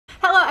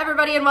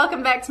everybody and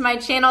welcome back to my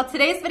channel.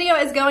 Today's video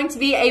is going to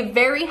be a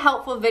very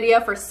helpful video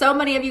for so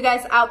many of you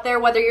guys out there,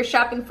 whether you're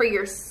shopping for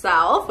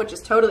yourself, which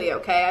is totally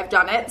okay, I've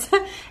done it,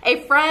 a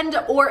friend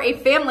or a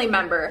family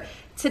member.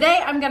 Today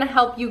I'm going to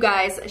help you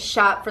guys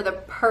shop for the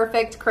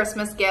perfect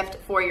Christmas gift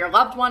for your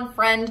loved one,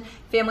 friend,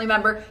 family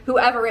member,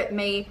 whoever it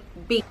may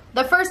be.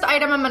 The first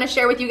item I'm going to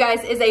share with you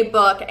guys is a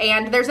book,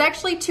 and there's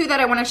actually two that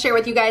I want to share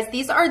with you guys.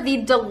 These are the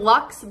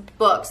deluxe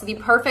books, the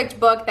perfect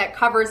book that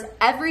covers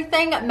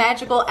everything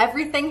magical,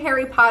 everything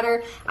Harry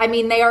Potter. I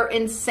mean, they are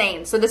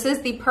insane. So this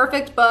is the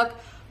perfect book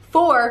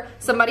for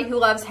somebody who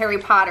loves Harry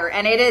Potter,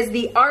 and it is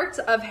The Art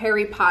of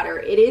Harry Potter.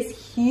 It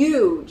is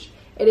huge.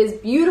 It is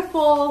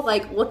beautiful.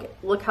 Like,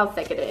 look how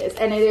thick it is,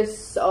 and it is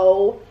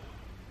so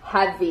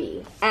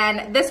heavy.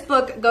 And this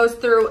book goes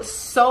through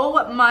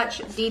so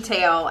much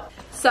detail.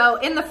 So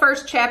in the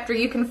first chapter,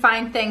 you can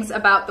find things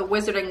about the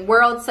wizarding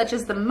world, such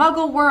as the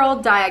Muggle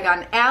world,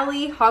 Diagon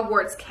Alley,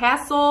 Hogwarts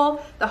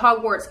Castle, the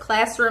Hogwarts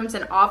classrooms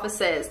and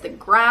offices, the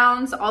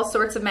grounds, all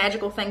sorts of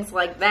magical things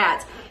like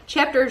that.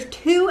 Chapter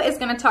 2 is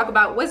going to talk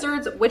about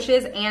wizards,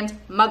 witches, and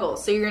muggles.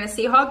 So you're going to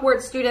see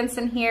Hogwarts students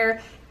in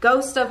here,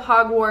 Ghost of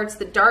Hogwarts,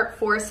 the Dark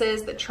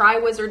Forces, the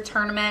Triwizard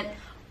Tournament,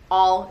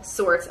 all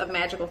sorts of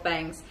magical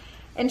things.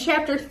 In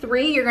Chapter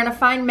 3, you're going to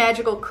find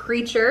magical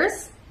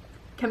creatures,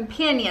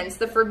 companions,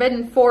 the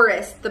Forbidden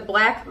Forest, the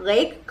Black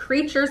Lake,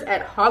 creatures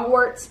at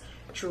Hogwarts,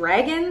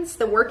 dragons,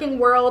 the working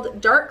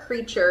world, dark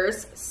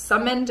creatures,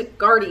 summoned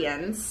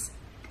guardians.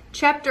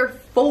 Chapter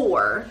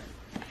 4,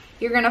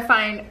 you're going to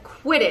find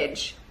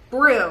Quidditch,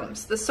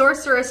 brooms, the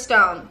Sorcerer's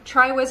Stone,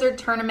 Triwizard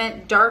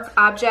Tournament, dark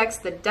objects,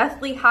 the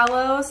Deathly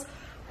Hallows,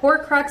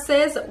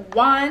 Horcruxes,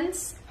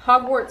 wands,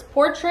 Hogwarts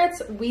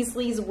portraits,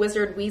 Weasley's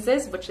Wizard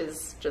Wheezes, which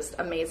is just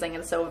amazing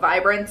and so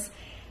vibrant,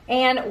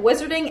 and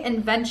wizarding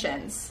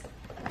inventions.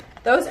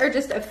 Those are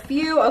just a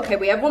few. Okay,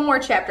 we have one more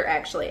chapter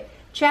actually.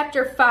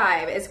 Chapter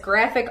 5 is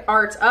graphic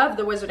art of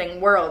the wizarding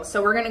world.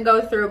 So we're going to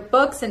go through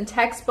books and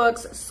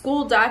textbooks,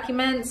 school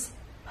documents,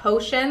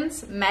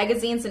 potions,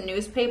 magazines and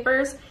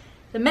newspapers,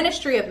 the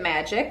Ministry of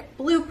Magic,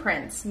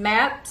 blueprints,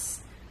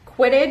 maps,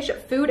 Quidditch,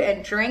 food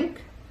and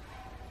drink,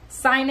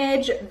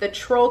 signage, the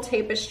Troll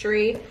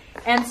Tapestry,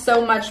 and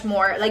so much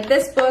more. Like,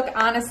 this book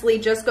honestly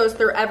just goes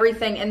through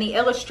everything, and the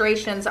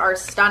illustrations are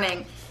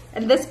stunning.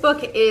 And this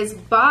book is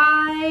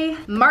by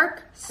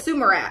Mark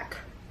Sumerak.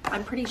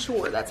 I'm pretty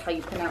sure that's how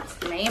you pronounce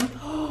the name.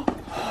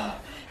 The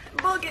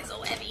book is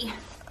so heavy.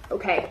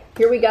 Okay,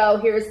 here we go.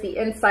 Here's the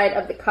inside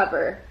of the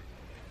cover.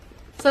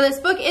 So this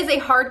book is a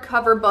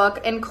hardcover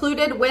book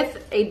included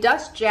with a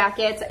dust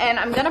jacket, and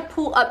I'm gonna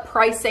pull up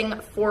pricing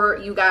for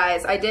you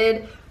guys. I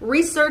did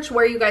research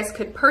where you guys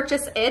could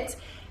purchase it,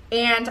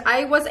 and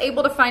I was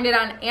able to find it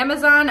on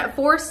Amazon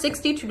for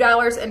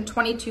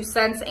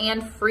 $62.22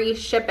 and free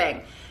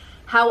shipping.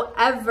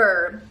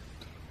 However,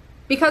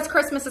 because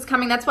Christmas is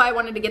coming, that's why I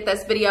wanted to get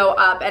this video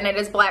up, and it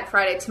is Black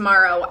Friday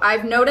tomorrow.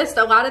 I've noticed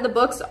a lot of the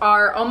books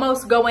are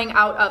almost going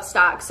out of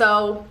stock.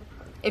 So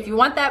if you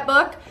want that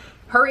book,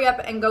 hurry up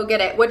and go get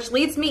it, which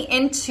leads me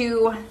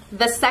into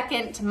the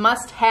second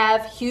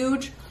must-have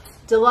huge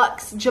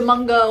deluxe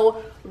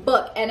Jamungo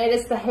book, and it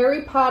is the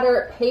Harry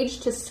Potter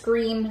Page to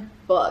Screen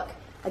book.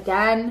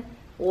 Again,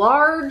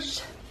 large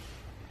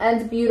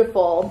and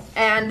beautiful.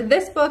 And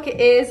this book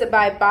is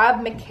by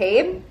Bob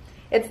McCabe.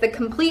 It's the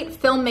complete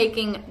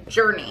filmmaking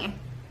journey.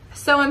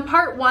 So in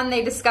part 1,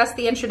 they discuss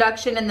the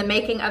introduction and the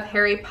making of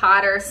Harry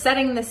Potter,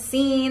 setting the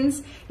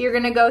scenes. You're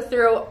gonna go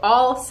through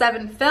all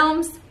 7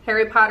 films: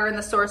 Harry Potter and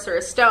the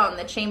Sorcerer's Stone,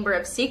 The Chamber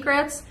of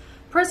Secrets,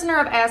 Prisoner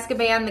of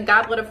Azkaban, The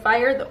Goblet of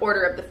Fire, The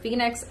Order of the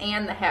Phoenix,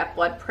 and The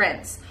Half-Blood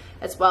Prince,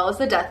 as well as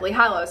The Deathly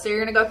Hallows. So you're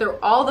gonna go through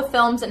all the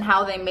films and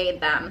how they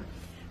made them.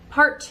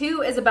 Part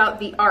 2 is about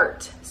the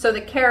art. So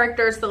the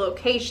characters, the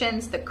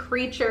locations, the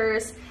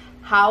creatures,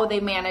 how they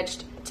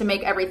managed to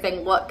make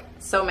everything look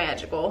so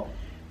magical.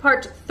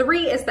 Part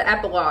 3 is the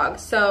epilogue.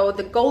 So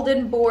the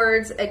golden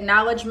boards,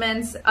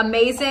 acknowledgments,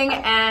 amazing.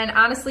 And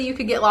honestly, you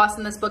could get lost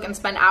in this book and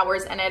spend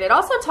hours in it. It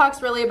also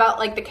talks really about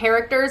like the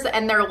characters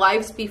and their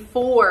lives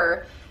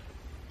before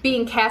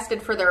being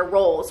casted for their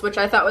roles, which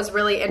I thought was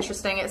really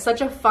interesting. It's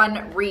such a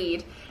fun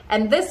read.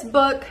 And this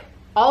book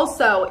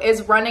also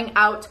is running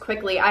out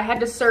quickly. I had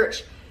to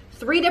search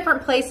 3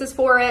 different places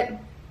for it.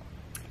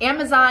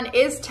 Amazon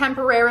is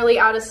temporarily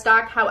out of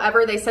stock.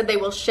 However, they said they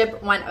will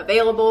ship when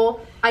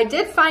available. I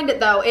did find it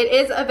though. It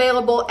is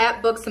available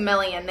at Books A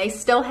Million. They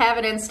still have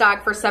it in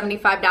stock for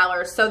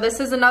 $75. So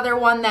this is another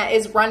one that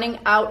is running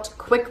out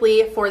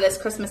quickly for this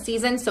Christmas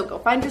season. So go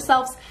find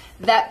yourselves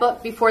that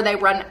book before they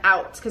run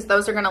out, because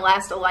those are gonna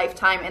last a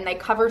lifetime, and they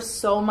cover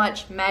so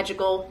much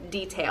magical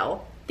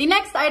detail. The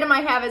next item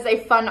I have is a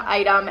fun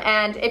item,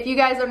 and if you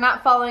guys are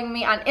not following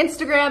me on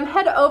Instagram,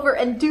 head over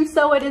and do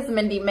so. It is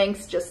Mindy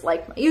Minx, just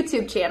like my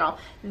YouTube channel.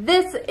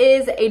 This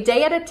is a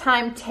day at a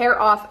time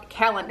tear off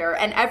calendar,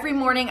 and every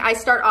morning I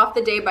start off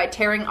the day by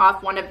tearing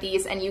off one of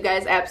these, and you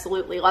guys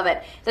absolutely love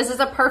it. This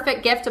is a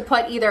perfect gift to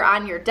put either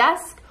on your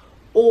desk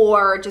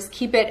or just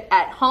keep it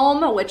at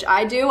home, which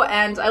I do,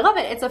 and I love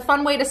it. It's a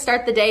fun way to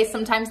start the day.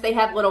 Sometimes they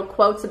have little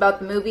quotes about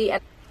the movie,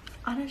 and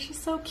And it's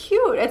just so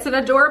cute. It's an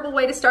adorable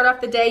way to start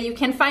off the day. You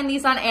can find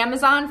these on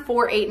Amazon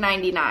for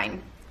 $8.99.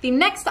 The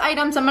next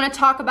items I'm going to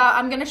talk about,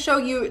 I'm going to show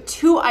you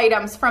 2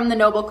 items from the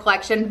Noble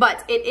Collection,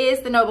 but it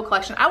is the Noble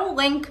Collection. I will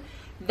link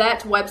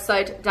that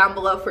website down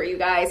below for you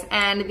guys.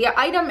 And the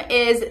item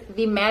is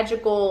the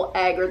magical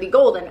egg, or the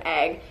golden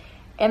egg.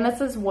 And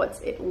this is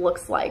what it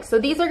looks like. So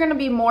these are going to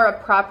be more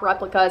of prop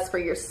replicas for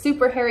your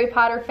super Harry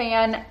Potter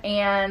fan,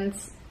 and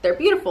they're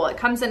beautiful. It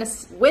comes in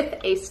with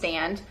a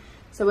stand,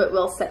 so it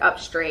will sit up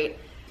straight.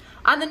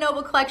 On the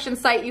Noble Collection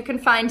site, you can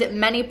find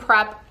many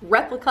prop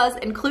replicas,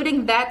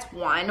 including that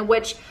one,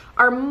 which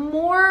are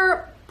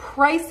more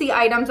pricey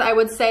items, I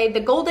would say. The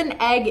golden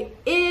egg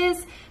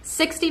is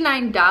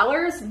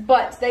 $69,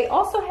 but they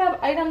also have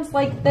items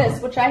like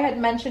this, which I had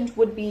mentioned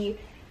would be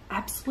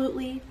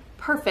absolutely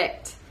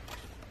perfect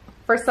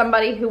for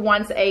somebody who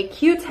wants a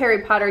cute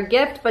Harry Potter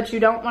gift, but you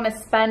don't want to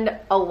spend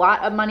a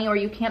lot of money, or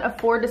you can't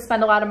afford to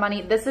spend a lot of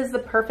money. This is the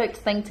perfect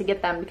thing to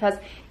get them because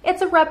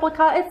it's a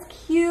replica, it's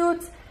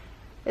cute.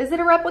 Is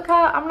it a replica?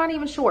 I'm not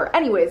even sure.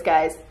 Anyways,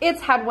 guys,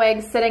 it's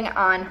Hedwig sitting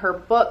on her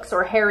books,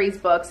 or Harry's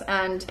books,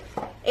 and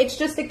it's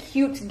just a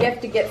cute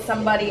gift to get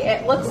somebody.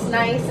 It looks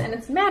nice, and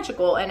it's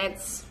magical, and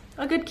it's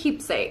a good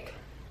keepsake.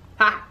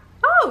 Ha!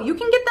 Oh, you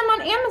can get them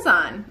on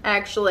Amazon,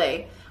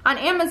 actually. On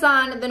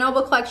Amazon, the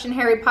Noble Collection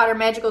Harry Potter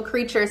Magical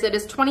Creatures, it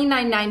is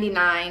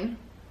 $29.99.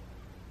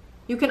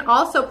 You can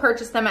also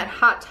purchase them at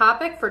Hot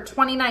Topic for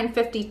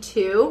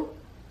 $29.52.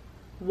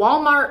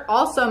 Walmart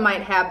also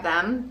might have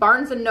them.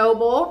 Barnes &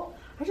 Noble,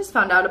 I just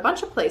found out a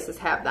bunch of places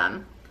have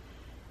them.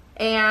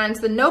 And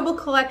the Noble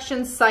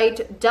Collection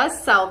site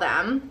does sell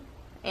them,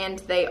 and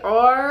they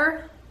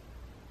are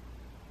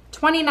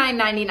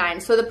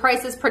 $29.99. So the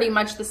price is pretty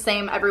much the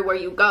same everywhere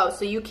you go.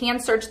 So you can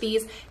search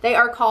these. They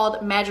are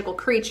called Magical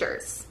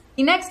Creatures.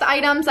 The next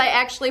items I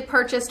actually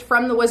purchased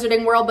from the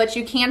Wizarding World, but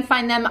you can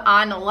find them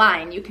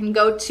online. You can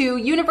go to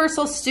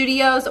Universal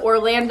Studios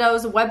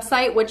Orlando's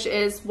website, which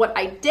is what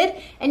I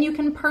did, and you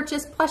can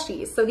purchase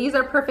plushies. So these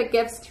are perfect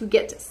gifts to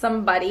get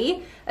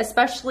somebody,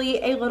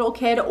 especially a little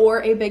kid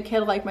or a big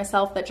kid like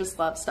myself that just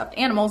loves stuffed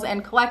animals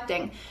and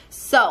collecting.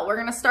 So we're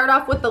gonna start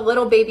off with the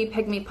little baby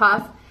Pygmy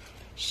Puff.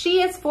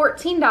 She is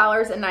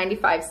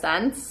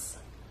 $14.95.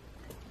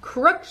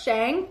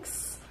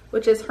 Crookshanks,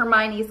 which is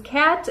Hermione's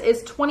cat,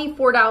 is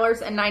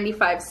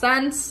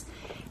 $24.95.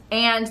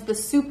 And the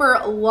super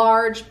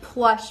large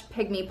plush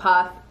Pygmy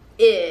Puff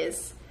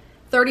is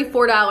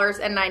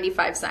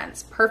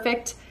 $34.95.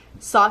 Perfect,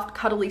 soft,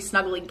 cuddly,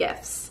 snuggly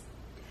gifts.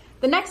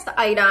 The next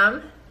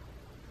item,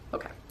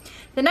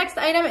 the next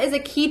item is a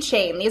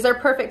keychain. These are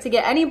perfect to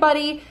get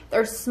anybody.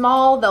 They're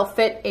small, they'll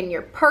fit in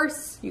your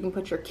purse. You can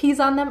put your keys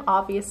on them,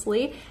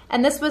 obviously.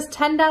 And this was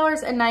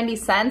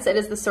 $10.90. It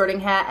is the Sorting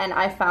Hat, and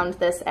I found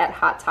this at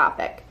Hot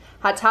Topic.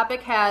 Hot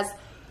Topic has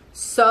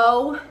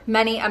so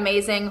many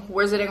amazing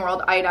Wizarding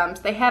World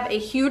items. They have a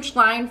huge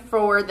line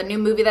for the new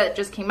movie that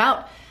just came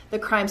out, The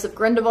Crimes of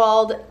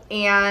Grindelwald,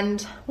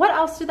 and what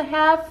else do they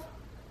have?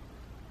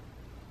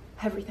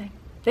 Everything.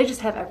 They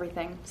just have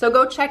everything. So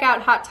go check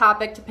out Hot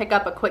Topic to pick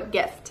up a quick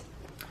gift.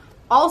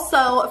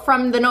 Also,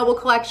 from the Noble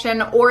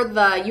Collection or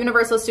the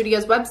Universal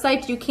Studios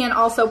website, you can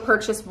also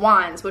purchase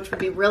wands, which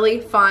would be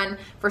really fun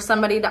for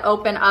somebody to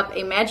open up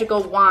a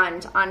magical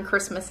wand on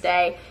Christmas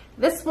Day.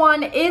 This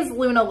one is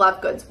Luna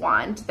Lovegood's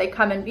wand. They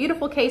come in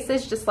beautiful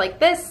cases just like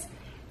this.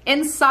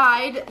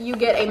 Inside, you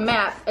get a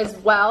map as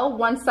well.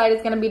 One side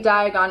is going to be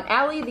Diagon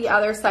Alley, the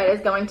other side is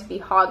going to be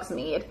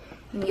Hogsmeade.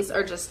 And these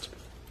are just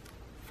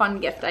fun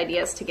gift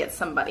ideas to get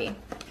somebody.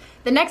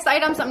 The next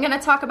items I'm going to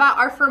talk about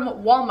are from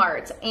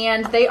Walmart,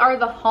 and they are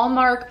the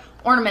Hallmark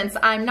ornaments.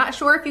 I'm not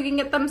sure if you can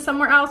get them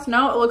somewhere else.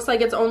 No, it looks like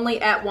it's only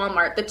at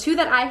Walmart. The two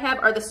that I have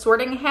are the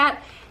Sorting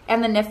Hat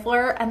and the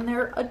Niffler, and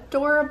they're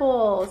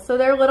adorable. So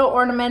they're little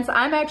ornaments.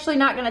 I'm actually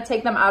not going to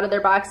take them out of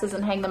their boxes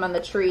and hang them on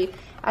the tree.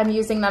 I'm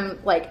using them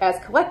like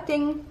as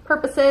collecting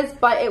purposes,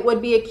 but it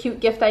would be a cute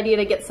gift idea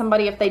to get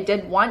somebody if they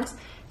did want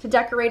to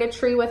decorate a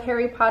tree with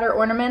Harry Potter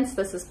ornaments.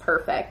 This is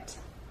perfect.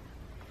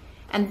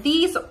 And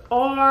these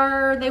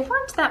are, they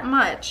weren't that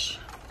much.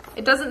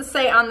 It doesn't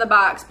say on the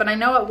box, but I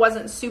know it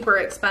wasn't super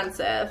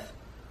expensive.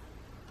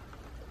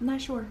 I'm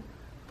not sure.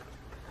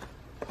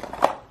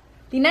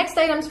 The next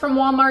items from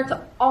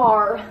Walmart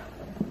are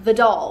the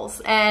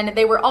dolls, and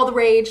they were all the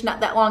rage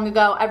not that long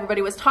ago.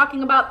 Everybody was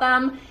talking about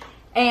them,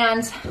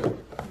 and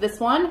this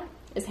one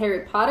is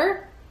Harry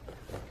Potter.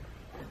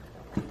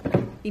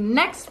 The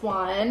next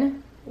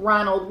one,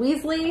 Ronald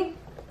Weasley.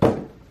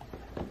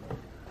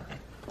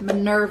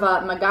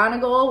 Minerva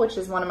McGonagall, which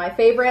is one of my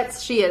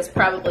favorites. She is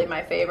probably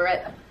my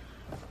favorite.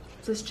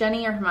 Is this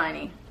Jenny or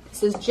Hermione?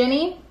 This is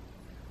Ginny,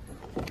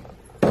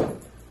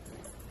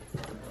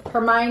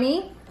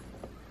 Hermione,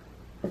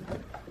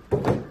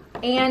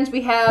 and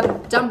we have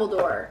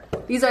Dumbledore.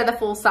 These are the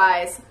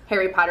full-size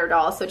Harry Potter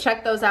dolls, so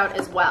check those out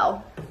as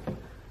well.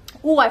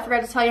 Oh, I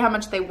forgot to tell you how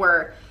much they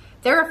were.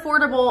 They're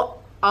affordable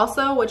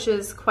also, which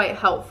is quite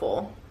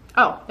helpful.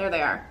 Oh, there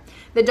they are.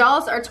 The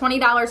dolls are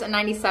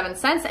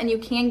 $20.97, and you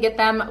can get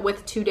them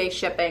with 2-day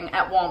shipping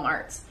at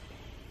Walmart.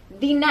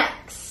 The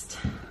next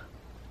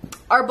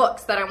are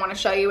books that I want to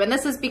show you. And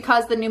this is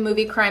because the new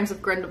movie Crimes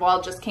of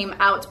Grindelwald just came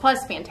out,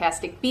 plus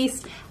Fantastic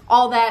Beasts.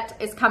 All that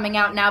is coming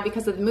out now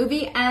because of the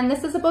movie. And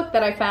this is a book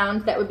that I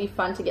found that would be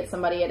fun to get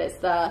somebody. It is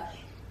the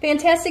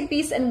Fantastic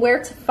Beasts and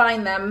Where to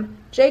Find Them.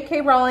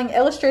 J.K. Rowling,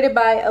 illustrated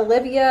by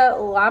Olivia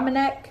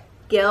Lamanek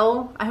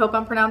Gill. I hope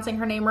I'm pronouncing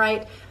her name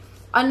right.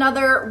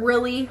 Another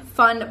really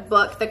fun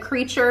book. The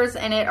creatures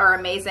in it are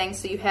amazing.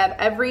 So you have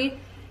every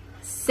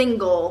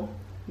single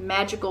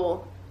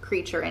magical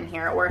creature in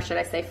here, or should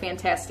I say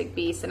fantastic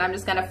beast. And I'm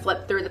just gonna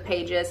flip through the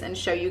pages and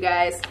show you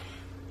guys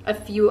a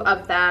few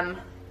of them.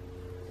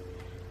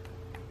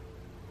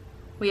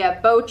 We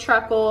have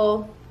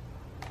Bowtruckle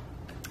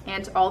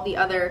and all the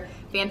other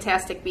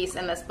fantastic beasts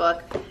in this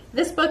book.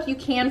 This book you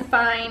can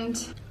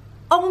find,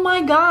 oh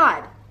my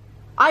God,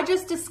 I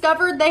just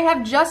discovered they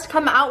have just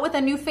come out with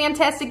a new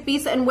Fantastic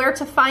Beasts and Where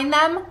to Find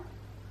Them.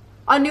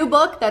 A new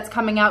book that's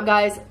coming out,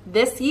 guys,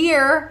 this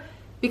year,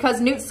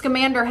 because Newt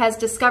Scamander has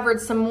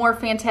discovered some more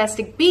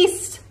Fantastic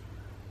Beasts.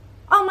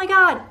 Oh my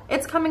God,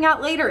 it's coming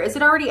out later. Is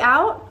it already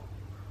out?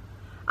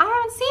 I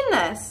haven't seen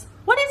this.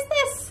 What is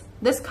this?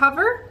 This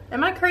cover?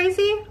 Am I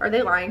crazy? Are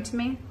they lying to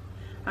me?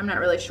 I'm not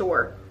really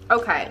sure.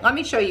 Okay, let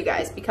me show you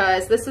guys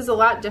because this is a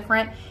lot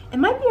different. It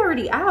might be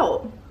already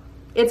out.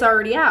 It's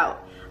already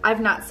out. I've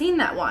not seen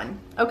that one.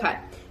 Okay,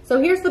 so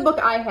here's the book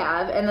I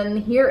have, and then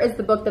here is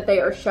the book that they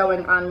are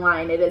showing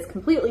online. It is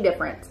completely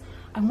different.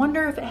 I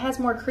wonder if it has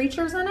more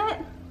creatures in it.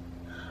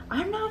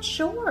 I'm not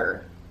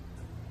sure.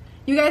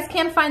 You guys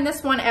can find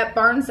this one at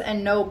Barnes &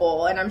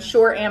 Noble, and I'm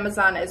sure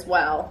Amazon as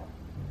well.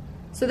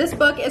 So this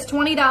book is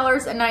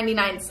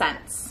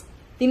 $20.99.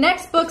 The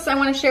next books I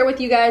want to share with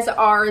you guys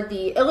are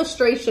the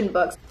illustration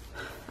books.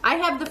 I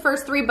have the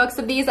first 3 books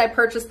of these. I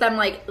purchased them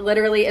like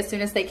literally as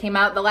soon as they came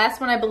out. The last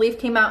one I believe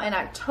came out in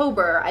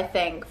October, I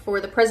think,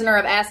 for The Prisoner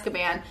of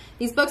Azkaban.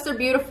 These books are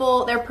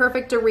beautiful. They're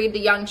perfect to read to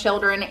young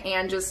children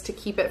and just to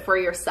keep it for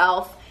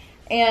yourself.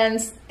 And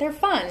they're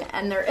fun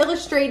and they're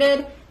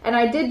illustrated. And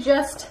I did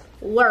just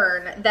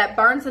learn that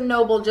Barnes &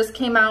 Noble just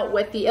came out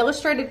with the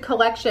Illustrated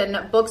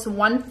Collection books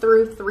 1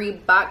 through 3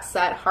 box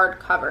set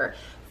hardcover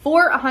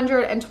for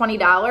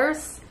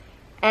 $120.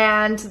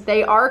 And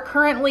they are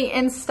currently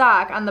in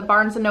stock on the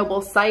Barnes &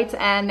 Noble site,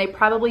 and they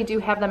probably do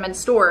have them in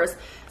stores.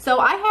 So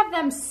I have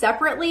them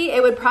separately.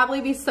 It would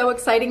probably be so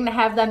exciting to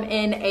have them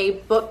in a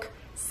book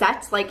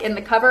set, like in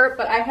the cover,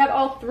 but I have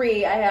all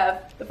 3. I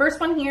have the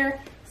first one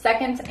here,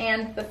 second,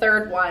 and the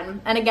third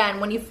one. And again,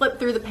 when you flip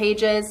through the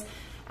pages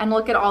and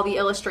look at all the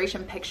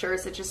illustration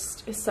pictures, it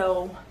just is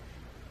so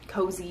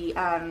cozy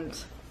and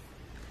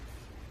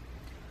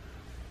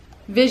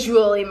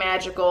visually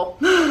magical.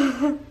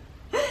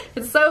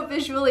 It's so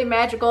visually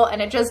magical,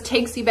 and it just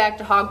takes you back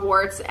to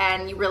Hogwarts,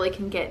 and you really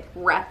can get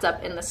wrapped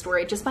up in the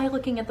story just by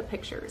looking at the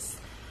pictures.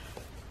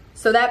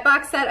 So that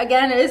box set,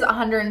 again, is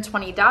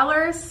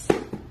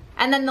 $120.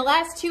 And then the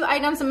last 2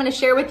 items I'm going to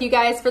share with you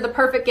guys for the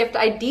perfect gift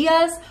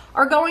ideas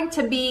are going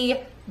to be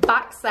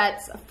box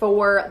sets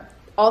for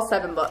all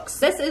 7 books.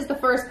 This is the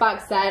first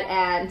box set,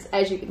 and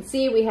as you can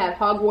see, we have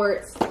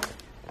Hogwarts,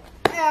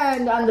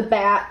 and on the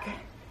back,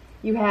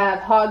 you have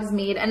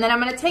Hogsmeade. And then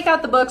I'm going to take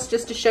out the books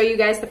just to show you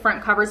guys the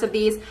front covers of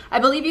these. I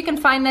believe you can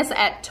find this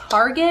at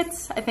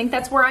Target. I think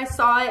that's where I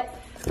saw it,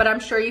 but I'm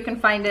sure you can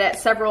find it at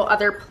several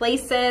other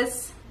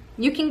places.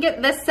 You can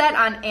get this set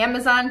on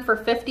Amazon for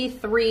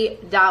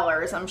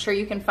 $53. I'm sure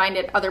you can find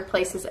it other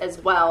places as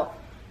well.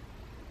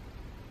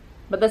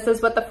 But this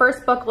is what the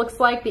first book looks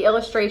like. The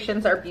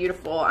illustrations are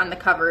beautiful on the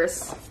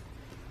covers.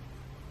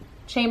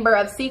 Chamber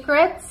of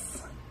Secrets.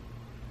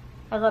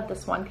 I love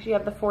this one because you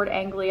have the Ford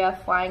Anglia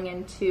flying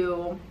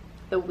into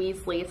the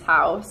Weasley's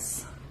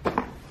house.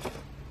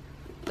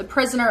 The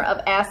Prisoner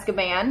of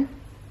Azkaban,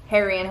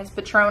 Harry and his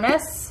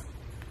Patronus.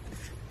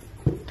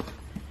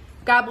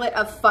 Goblet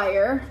of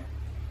Fire,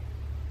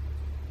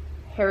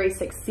 Harry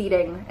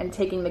succeeding and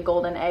taking the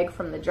golden egg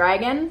from the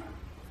dragon.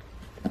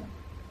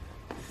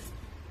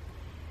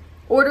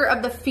 Order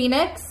of the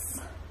Phoenix,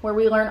 where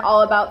we learn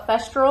all about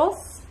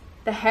Thestrals.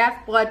 The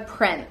Half-Blood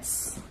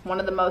Prince, one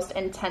of the most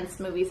intense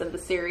movies of the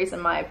series in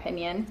my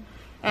opinion.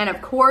 And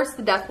of course,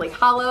 the Deathly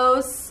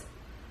Hallows,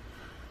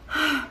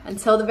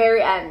 until the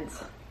very end.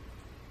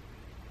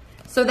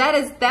 So that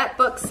is that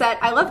book set.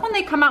 I love when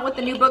they come out with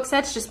the new book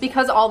sets just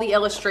because all the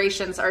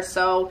illustrations are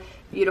so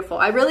beautiful.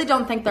 I really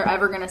don't think they're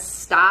ever gonna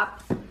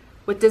stop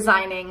with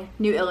designing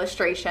new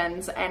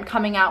illustrations and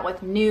coming out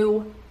with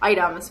new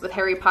items with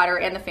Harry Potter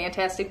and the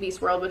Fantastic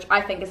Beasts world, which I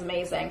think is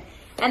amazing.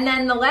 And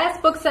then the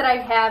last book set I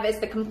have is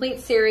the complete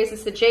series.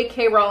 It's the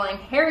J.K. Rowling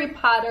Harry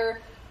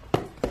Potter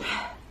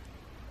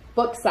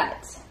book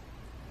set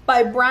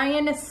by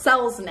Brian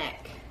Selznick.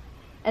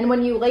 And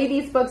when you lay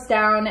these books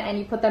down and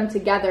you put them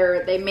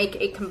together, they make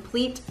a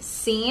complete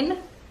scene. I'm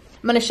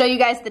going to show you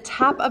guys the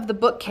top of the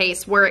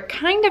bookcase where it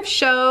kind of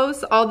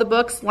shows all the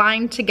books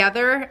lined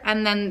together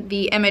and then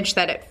the image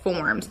that it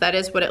forms. That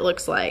is what it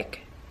looks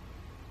like.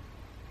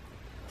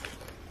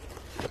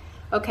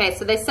 Okay,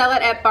 so they sell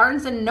it at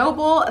Barnes &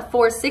 Noble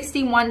for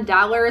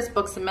 $61,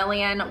 Books A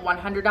Million,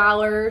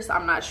 $100.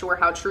 I'm not sure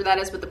how true that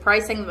is with the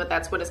pricing, but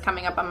that's what is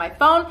coming up on my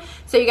phone.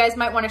 So you guys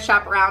might want to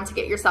shop around to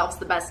get yourselves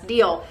the best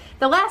deal.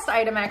 The last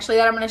item actually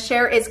that I'm going to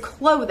share is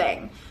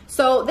clothing.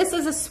 So this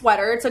is a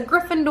sweater. It's a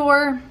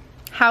Gryffindor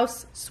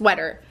house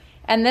sweater.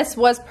 And this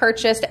was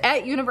purchased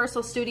at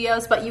Universal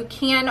Studios, but you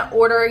can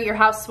order your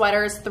house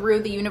sweaters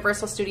through the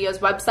Universal Studios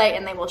website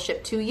and they will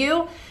ship to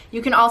you.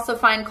 You can also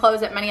find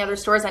clothes at many other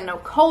stores. I know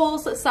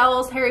Kohl's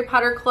sells Harry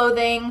Potter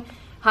clothing.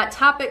 Hot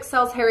Topic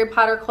sells Harry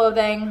Potter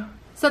clothing.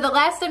 So the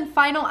last and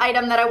final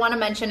item that I want to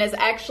mention is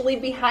actually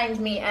behind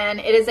me, and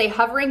it is a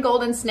hovering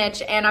golden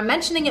snitch, and I'm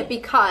mentioning it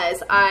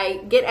because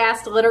I get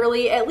asked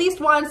literally at least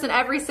once in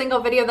every single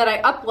video that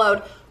I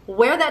upload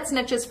where that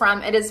snitch is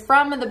from. It is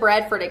from the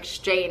Bradford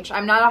Exchange.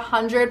 I'm not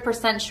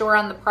 100% sure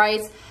on the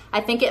price. I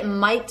think it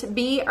might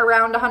be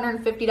around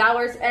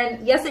 $150,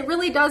 and yes, it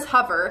really does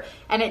hover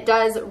and it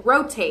does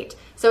rotate.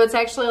 So it's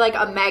actually like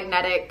a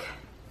magnetic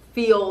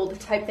field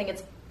type thing.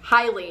 It's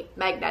highly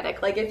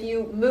magnetic. Like if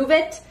you move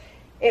it,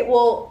 it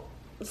will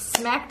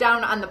smack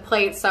down on the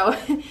plate. So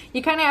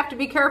you kind of have to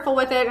be careful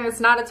with it, and it's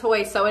not a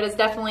toy, so it is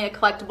definitely a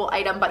collectible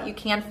item, but you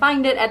can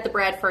find it at the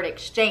Bradford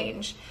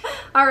Exchange.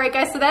 All right,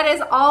 guys, so that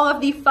is all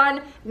of the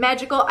fun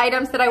magical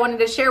items that I wanted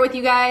to share with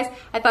you guys.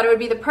 I thought it would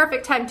be the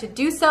perfect time to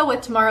do so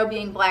with tomorrow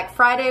being Black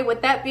Friday.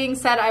 With that being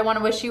said, I want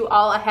to wish you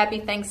all a happy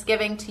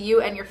Thanksgiving to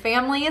you and your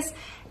families,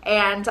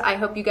 and I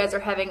hope you guys are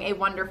having a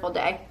wonderful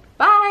day.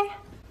 Bye.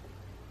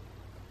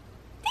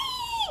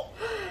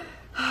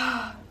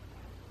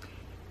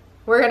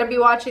 We're going to be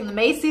watching the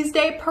Macy's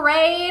Day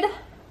Parade.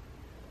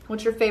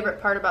 What's your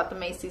favorite part about the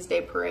Macy's Day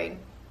Parade?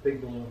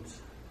 Big balloons.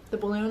 The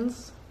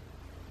balloons?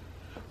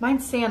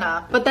 Mine's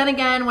Santa. But then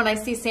again, when I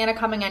see Santa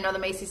coming, I know the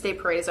Macy's Day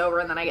Parade is over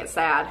and then I get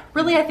sad.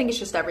 Really, I think it's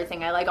just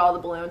everything. I like all the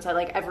balloons. I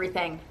like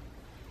everything.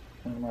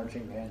 And the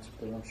marching bands,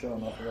 but they don't show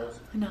enough of those.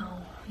 No.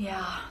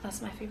 Yeah,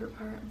 that's my favorite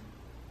part.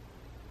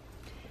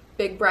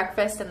 Big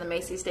breakfast and the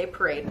Macy's Day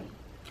Parade.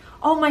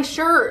 Oh, my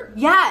shirt.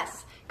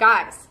 Yes.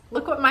 Guys,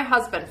 look what my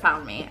husband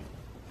found me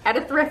at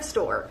a thrift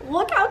store.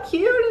 Look how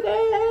cute it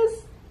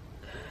is.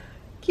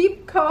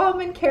 Keep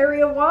calm and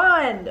carry a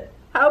wand.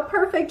 How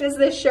perfect is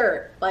this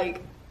shirt?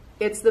 Like,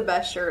 it's the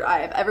best shirt I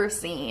have ever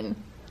seen.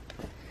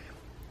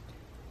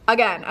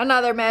 Again,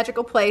 another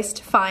magical place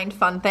to find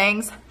fun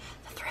things.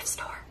 The thrift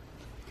store.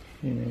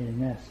 You made a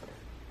nest.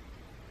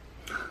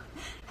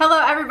 Hello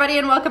everybody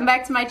and welcome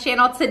back to my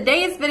channel.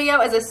 Today's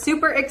video is a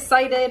super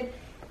excited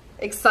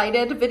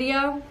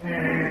video.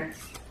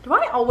 Do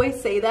I always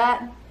say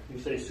that? You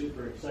say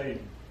super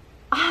exciting.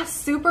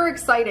 Super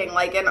exciting,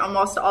 like in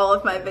almost all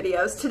of my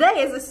videos.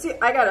 Today is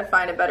I gotta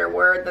find a better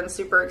word than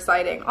super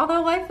exciting.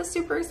 Although life is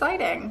super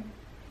exciting.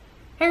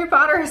 Harry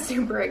Potter is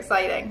super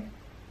exciting.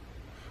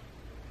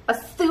 A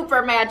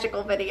super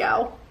magical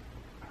video.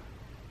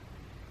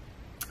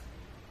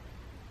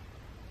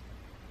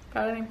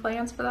 Got any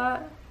plans for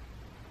that?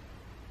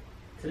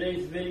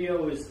 Today's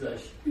video is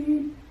the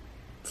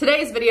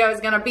Today's video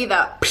is gonna be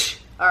the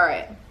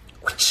alright.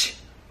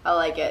 I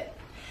like it.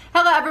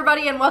 Hello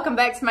everybody and welcome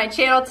back to my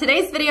channel.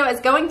 Today's video is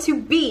going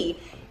to be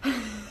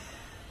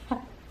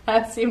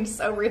that seemed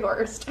so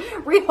rehearsed.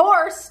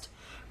 Rehearsed.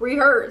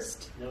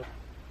 Nope.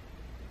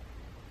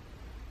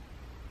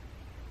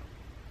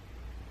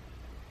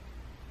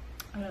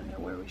 I don't know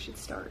where we should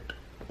start.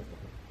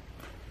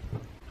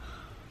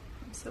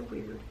 I'm so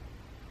weird.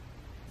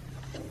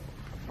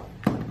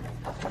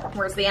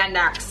 Where's the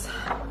index?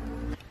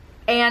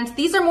 And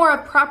these are more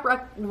of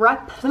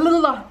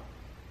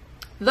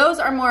those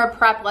are more of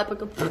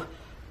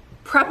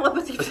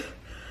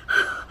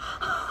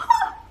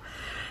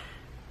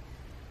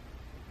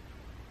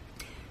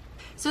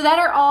so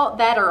that'll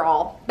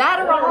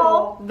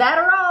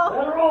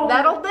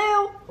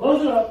do.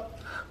 Close it up.